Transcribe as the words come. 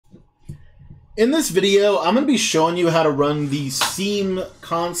In this video, I'm going to be showing you how to run the seam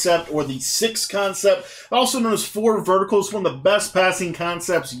concept or the 6 concept, also known as 4 verticals, one of the best passing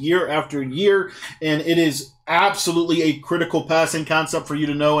concepts year after year, and it is absolutely a critical passing concept for you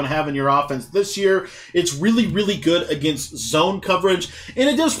to know and have in your offense this year. It's really, really good against zone coverage, and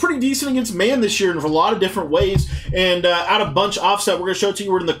it does pretty decent against man this year in a lot of different ways. And out of bunch offset, we're going to show it to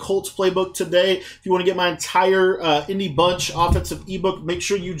you. We're in the Colts playbook today. If you want to get my entire indie bunch offensive ebook, make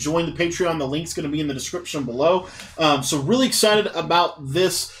sure you join the Patreon. The link's going to be in the description below. So really excited about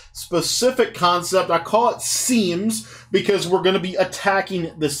this specific concept. I call it seams because we're going to be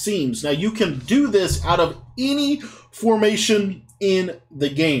attacking the seams. Now, you can do this out of any formation in the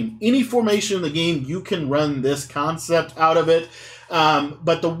game. Any formation in the game, you can run this concept out of it.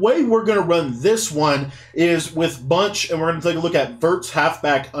 But the way we're going to run this one is with bunch, and we're going to take a look at verts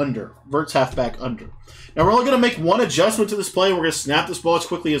halfback under. Verts halfback under. Now, we're only going to make one adjustment to this play. We're going to snap this ball as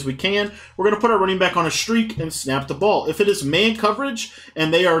quickly as we can. We're going to put our running back on a streak and snap the ball. If it is man coverage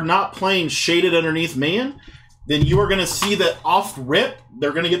and they are not playing shaded underneath man, then you are going to see that off rip,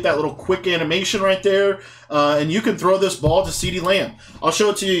 they're going to get that little quick animation right there, and you can throw this ball to CeeDee Lamb. I'll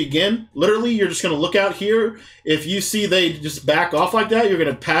show it to you again. Literally, you're just going to look out here. If you see they just back off like that, you're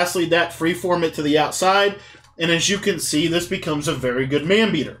going to pass lead that, freeform it to the outside, and as you can see, this becomes a very good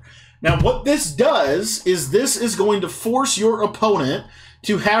man beater. Now, what this does is this is going to force your opponent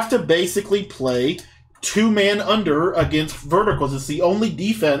to have to basically play 2-man under against verticals. It's the only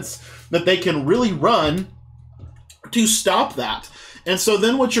defense that they can really run to stop that. And so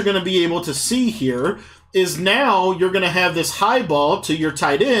then what you're going to be able to see here is now you're going to have this high ball to your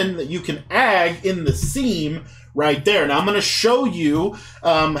tight end that you can ag in the seam right there. Now, I'm going to show you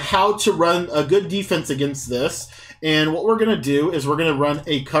how to run a good defense against this. And what we're going to do is we're going to run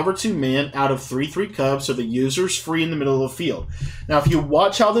a cover 2 man out of 3-3 cub so the user's free in the middle of the field. Now, if you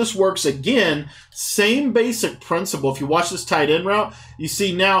watch how this works, again, same basic principle. If you watch this tight end route, you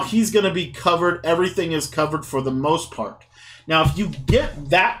see now he's going to be covered. Everything is covered for the most part. Now, if you get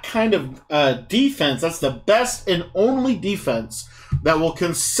that kind of defense, that's the best and only defense that will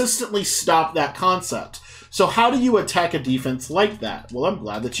consistently stop that concept. So how do you attack a defense like that? Well, I'm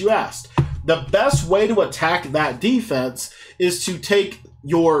glad that you asked. The best way to attack that defense is to take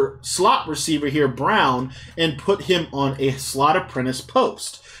your slot receiver here, Brown, and put him on a slot apprentice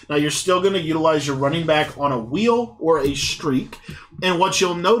post. Now, you're still going to utilize your running back on a wheel or a streak. And what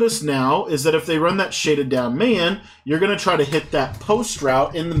you'll notice now is that if they run that shaded down man, you're going to try to hit that post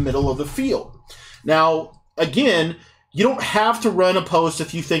route in the middle of the field. Now, again, you don't have to run a post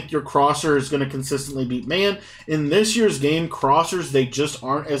if you think your crosser is going to consistently beat man. In this year's game, crossers, they just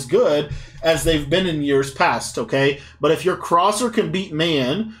aren't as good as they've been in years past, okay? But if your crosser can beat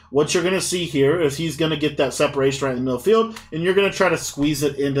man, what you're going to see here is he's going to get that separation right in the middle of the field, and you're going to try to squeeze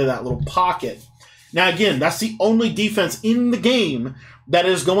it into that little pocket. Now, again, that's the only defense in the game that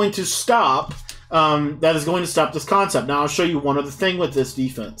is going to stop this concept. Now, I'll show you one other thing with this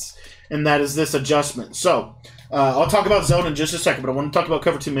defense, and that is this adjustment. So, I'll talk about zone in just a second, but I want to talk about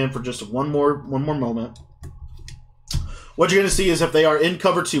cover 2 man for just one more moment. What you're going to see is if they are in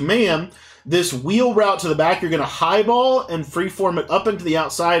cover 2 man, this wheel route to the back, you're going to highball and freeform it up into the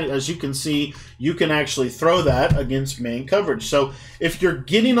outside. As you can see, you can actually throw that against man coverage. So if you're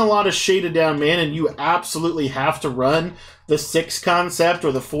getting a lot of shaded down man and you absolutely have to run the 6 concept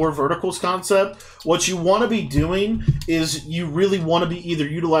or the 4 verticals concept, what you want to be doing is you really want to be either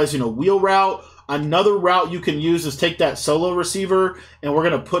utilizing a wheel route. Another route you can use is take that solo receiver, and we're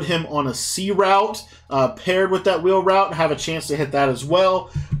going to put him on a C route paired with that wheel route and have a chance to hit that as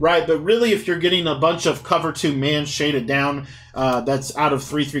well, right? But really, if you're getting a bunch of cover 2 man shaded down, that's out of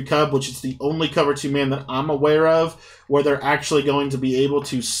 3-3 cub, which is the only cover 2 man that I'm aware of where they're actually going to be able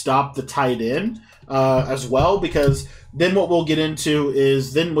to stop the tight end as well, because then what we'll get into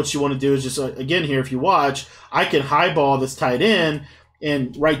is then what you want to do is just, again here, if you watch, I can highball this tight end,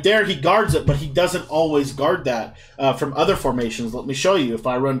 and right there, he guards it, but he doesn't always guard that from other formations. Let me show you. If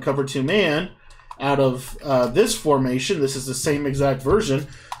I run cover 2 man out of this formation, this is the same exact version.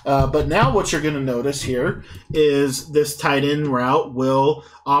 But now what you're going to notice here is this tight end route will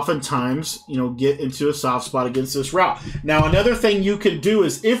oftentimes, get into a soft spot against this route. Now, another thing you can do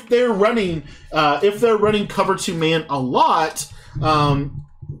is if they're running cover 2 man a lot,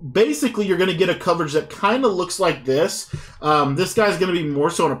 basically you're going to get a coverage that kind of looks like this. This guy's going to be more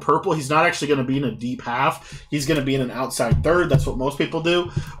so in a purple. He's not actually going to be in a deep half. He's going to be in an outside third. That's what most people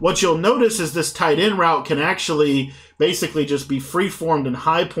do. What you'll notice is this tight end route can actually basically just be free-formed and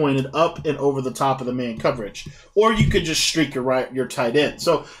high-pointed up and over the top of the man coverage. Or you could just streak your tight end.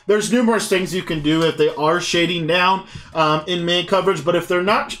 So there's numerous things you can do if they are shading down in man coverage. But if they're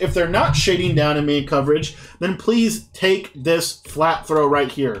not shading down in man coverage, then please take this flat throw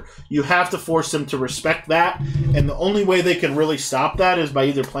right here. You have to force them to respect that. And the only way they can really stop that is by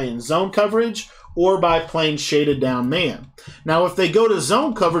either playing zone coverage or by playing shaded down man. Now, if they go to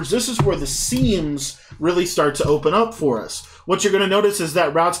zone coverage, this is where the seams really start to open up for us. What you're going to notice is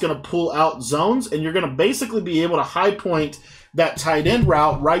that route's going to pull out zones, and you're going to basically be able to high point that tight end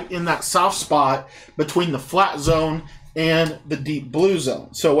route right in that soft spot between the flat zone and the deep blue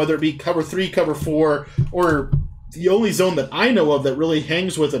zone. So whether it be cover 3, cover 4, or the only zone that I know of that really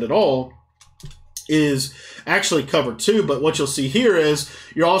hangs with it at all is actually cover 2, but what you'll see here is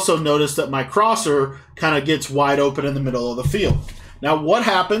you'll also notice that my crosser kind of gets wide open in the middle of the field. Now, what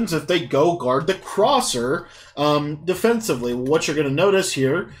happens if they go guard the crosser defensively? Well, what you're going to notice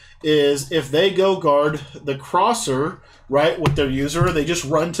here is if they go guard the crosser, right, with their user, they just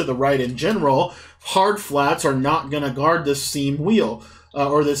run to the right in general, hard flats are not going to guard this seam wheel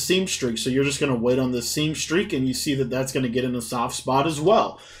or this seam streak. So you're just going to wait on this seam streak, and you see that that's going to get in a soft spot as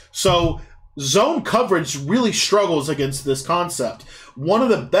well. So zone coverage really struggles against this concept. One of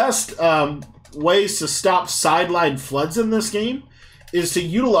the best ways to stop sideline floods in this game is to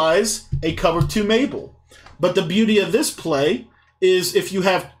utilize a cover 2 Mabel. But the beauty of this play is if you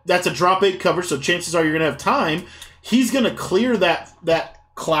have, that's a drop 8 cover, so chances are you're going to have time. He's going to clear that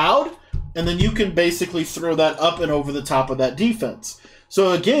cloud, and then you can basically throw that up and over the top of that defense.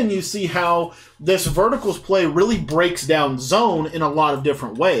 So again, you see how this verticals play really breaks down zone in a lot of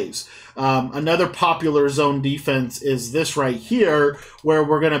different ways. Another popular zone defense is this right here, where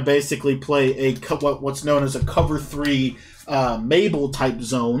we're going to basically play what's known as a cover 3 Mabel type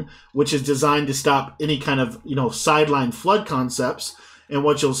zone, which is designed to stop any kind of sideline flood concepts. And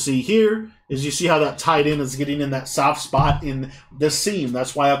what you'll see here is you see how that tight end is getting in that soft spot in the seam.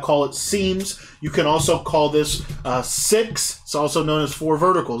 That's why I call it seams. You can also call this 6. It's also known as 4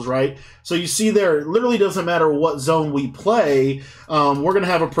 verticals, right? So you see there, it literally doesn't matter what zone we play. We're going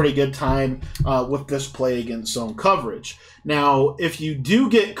to have a pretty good time with this play against zone coverage. Now, if you do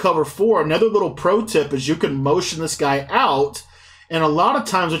get cover 4, another little pro tip is you can motion this guy out. And a lot of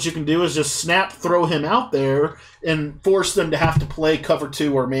times what you can do is just snap throw him out there and force them to have to play cover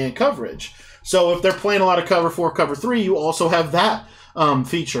 2 or man coverage. So if they're playing a lot of cover 4, cover 3, you also have that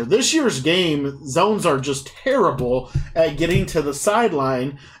feature. This year's game, zones are just terrible at getting to the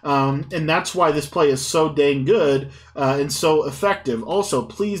sideline, and that's why this play is so dang good and so effective. Also,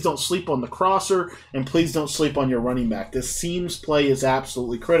 please don't sleep on the crosser, and please don't sleep on your running back. This seams play is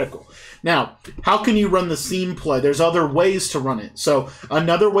absolutely critical. Now, how can you run the seam play? There's other ways to run it. So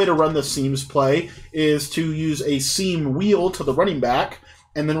another way to run the seams play is to use a seam wheel to the running back,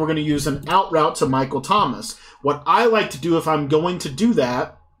 and then we're going to use an out route to Michael Thomas. What I like to do if I'm going to do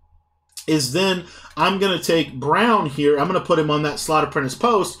that is then I'm going to take Brown here. I'm going to put him on that slot apprentice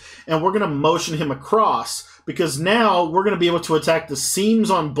post, and we're going to motion him across, because now we're going to be able to attack the seams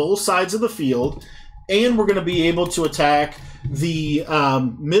on both sides of the field, and we're going to be able to attack the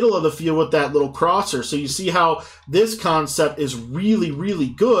middle of the field with that little crosser. So you see how this concept is really, really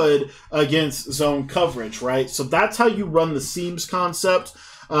good against zone coverage, right? So that's how you run the seams concept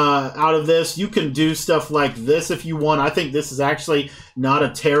out of this. You can do stuff like this if you want. I think this is actually not a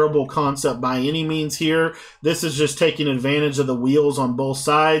terrible concept by any means here. This is just taking advantage of the wheels on both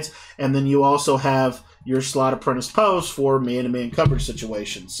sides, and then you also have your slot apprentice post for man-to-man coverage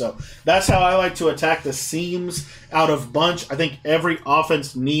situations. So that's how I like to attack the seams out of bunch. I think every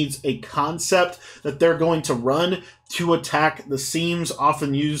offense needs a concept that they're going to run to attack the seams,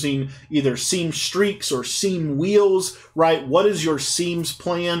 often using either seam streaks or seam wheels, right? What is your seams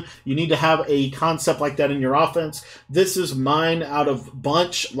plan? You need to have a concept like that in your offense. This is mine out of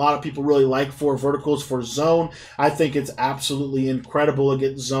bunch. A lot of people really like 4 verticals for zone. I think it's absolutely incredible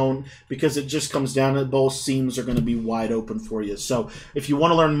against zone because it just comes down to both seams are going to be wide open for you. So if you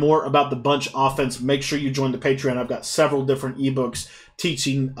want to learn more about the bunch offense, make sure you join the Patreon. I've got several different ebooks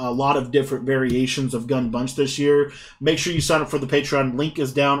teaching a lot of different variations of gun bunch this year. Make sure you sign up for the Patreon. Link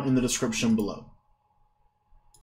is down in the description below.